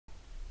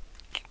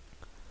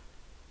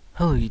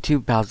Hello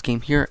YouTube, Bow's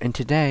Game here, and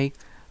today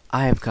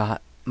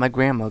my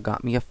grandma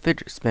got me a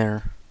fidget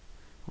spinner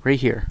right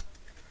here.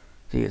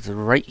 See, it's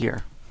right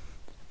here.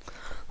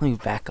 Let me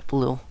back up a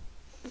little.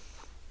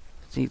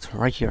 See, it's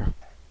right here.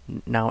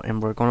 Now,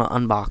 and we're gonna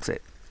unbox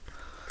it.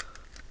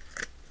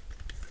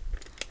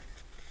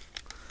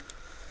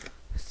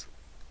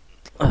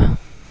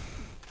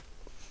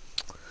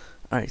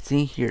 Alright,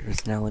 see, here it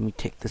is. Now let me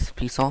take this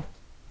piece off.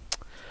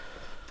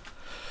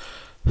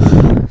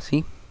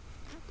 See?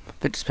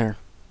 Fidget spinner.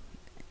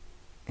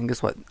 And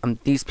guess what?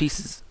 These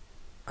pieces,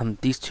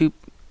 these two,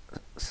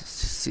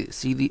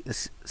 see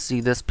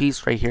this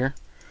piece right here?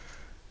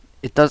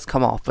 It does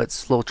come off, but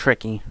it's a little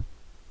tricky.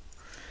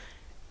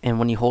 And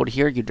when you hold it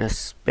here, you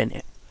just spin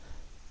it.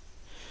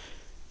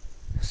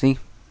 See?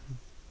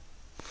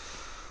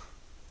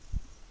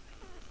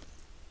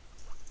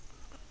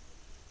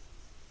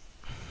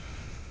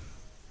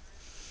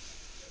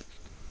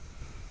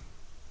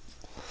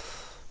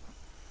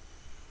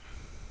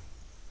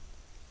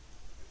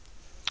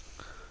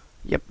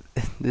 Yep,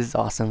 this is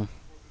awesome.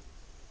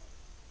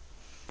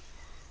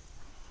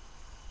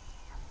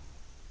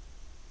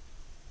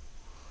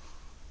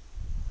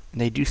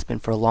 They do spin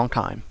for a long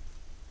time.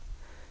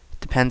 It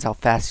depends how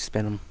fast you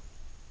spin them.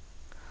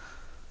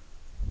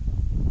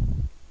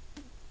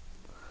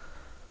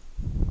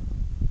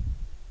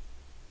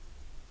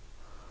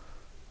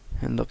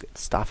 And look,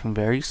 it's stopping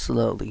very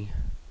slowly.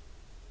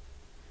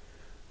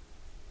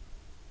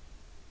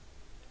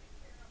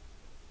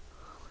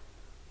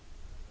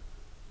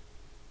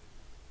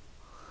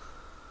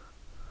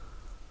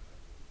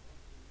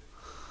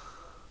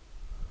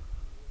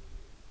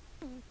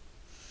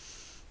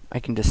 I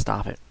can just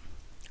stop it.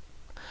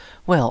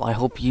 Well, I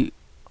hope you...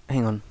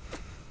 Hang on.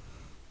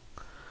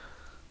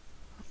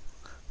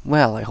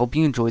 Well, I hope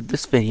you enjoyed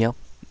this video.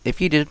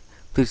 If you did,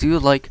 please leave a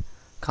like,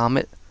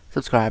 comment,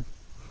 subscribe.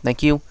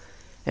 Thank you,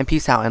 and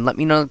peace out. And let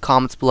me know in the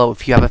comments below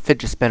if you have a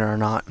fidget spinner or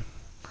not.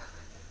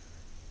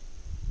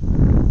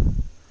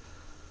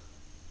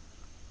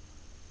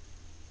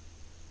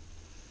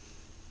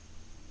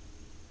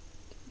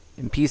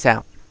 And peace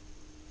out.